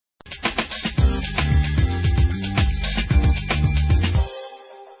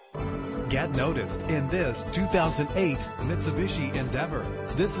Get noticed in this 2008 Mitsubishi Endeavor.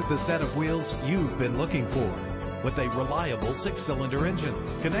 This is the set of wheels you've been looking for. With a reliable 6-cylinder engine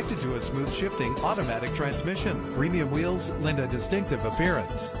connected to a smooth shifting automatic transmission. Premium wheels lend a distinctive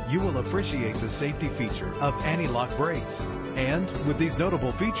appearance. You will appreciate the safety feature of anti-lock brakes. And with these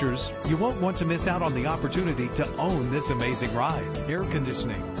notable features, you won't want to miss out on the opportunity to own this amazing ride. Air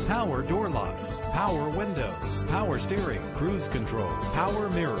conditioning, power door locks, power windows, power steering, cruise control, power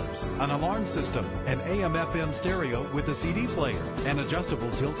mirrors, an alarm system, an AM/FM stereo with a CD player, an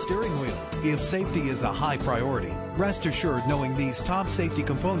adjustable tilt steering wheel. If safety is a high priority, rest assured knowing these top safety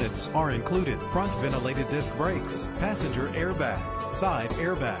components are included. Front ventilated disc brakes, passenger airbag, side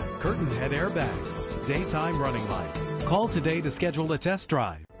airbag, curtain head airbags, daytime running lights. Call today to schedule a test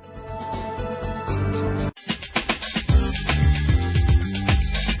drive.